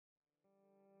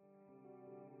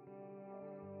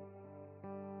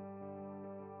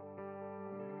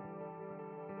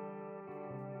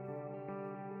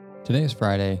Today is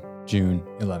Friday, June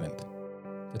 11th.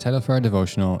 The title for our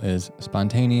devotional is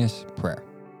Spontaneous Prayer.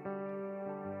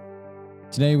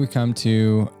 Today we come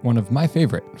to one of my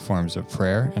favorite forms of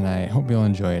prayer, and I hope you'll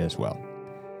enjoy it as well.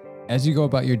 As you go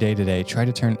about your day today, try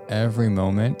to turn every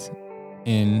moment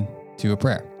into a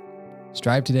prayer.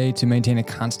 Strive today to maintain a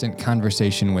constant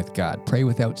conversation with God. Pray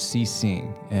without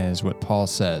ceasing, is what Paul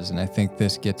says, and I think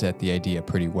this gets at the idea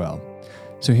pretty well.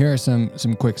 So here are some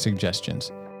quick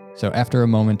suggestions. So after a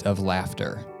moment of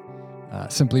laughter,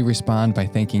 simply respond by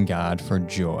thanking God for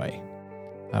joy.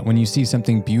 When you see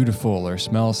something beautiful or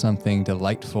smell something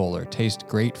delightful or taste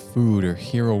great food or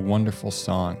hear a wonderful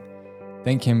song,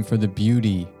 thank Him for the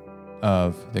beauty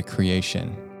of the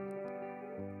creation.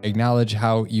 Acknowledge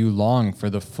how you long for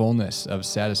the fullness of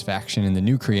satisfaction in the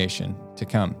new creation to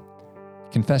come.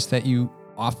 Confess that you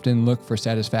often look for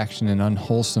satisfaction in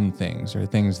unwholesome things or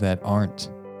things that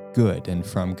aren't good and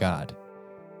from God.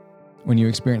 When you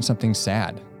experience something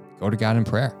sad, go to God in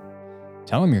prayer.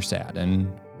 Tell Him you're sad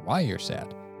and why you're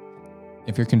sad.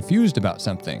 If you're confused about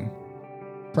something,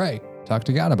 pray. Talk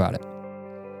to God about it.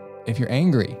 If you're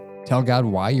angry, tell God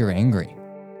why you're angry.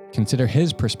 Consider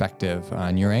His perspective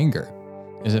on your anger.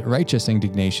 Is it righteous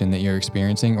indignation that you're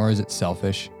experiencing, or is it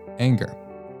selfish anger?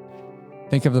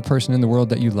 Think of the person in the world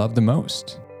that you love the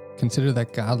most. Consider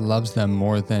that God loves them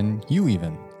more than you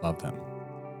even love them.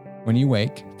 When you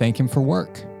wake, thank Him for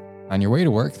work. On your way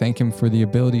to work, thank Him for the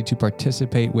ability to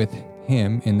participate with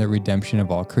Him in the redemption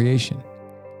of all creation.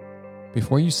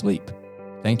 Before you sleep,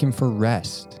 thank Him for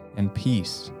rest and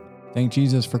peace. Thank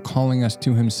Jesus for calling us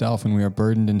to Himself when we are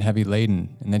burdened and heavy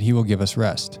laden, and that He will give us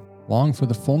rest. Long for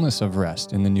the fullness of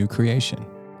rest in the new creation.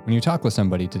 When you talk with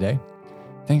somebody today,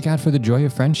 thank God for the joy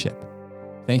of friendship.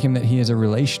 Thank Him that He is a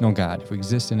relational God who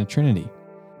exists in a Trinity.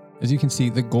 As you can see,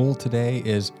 the goal today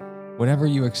is whatever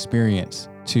you experience,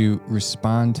 to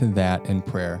respond to that in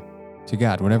prayer to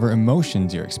God. Whatever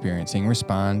emotions you're experiencing,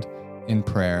 respond in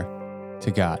prayer to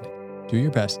God. Do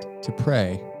your best to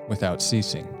pray without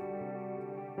ceasing.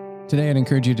 Today, I'd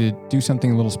encourage you to do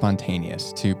something a little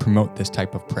spontaneous to promote this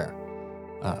type of prayer.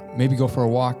 Maybe go for a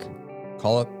walk,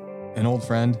 call up an old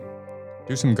friend,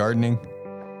 do some gardening.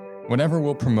 Whatever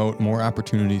will promote more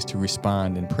opportunities to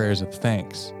respond in prayers of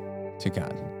thanks to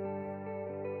God.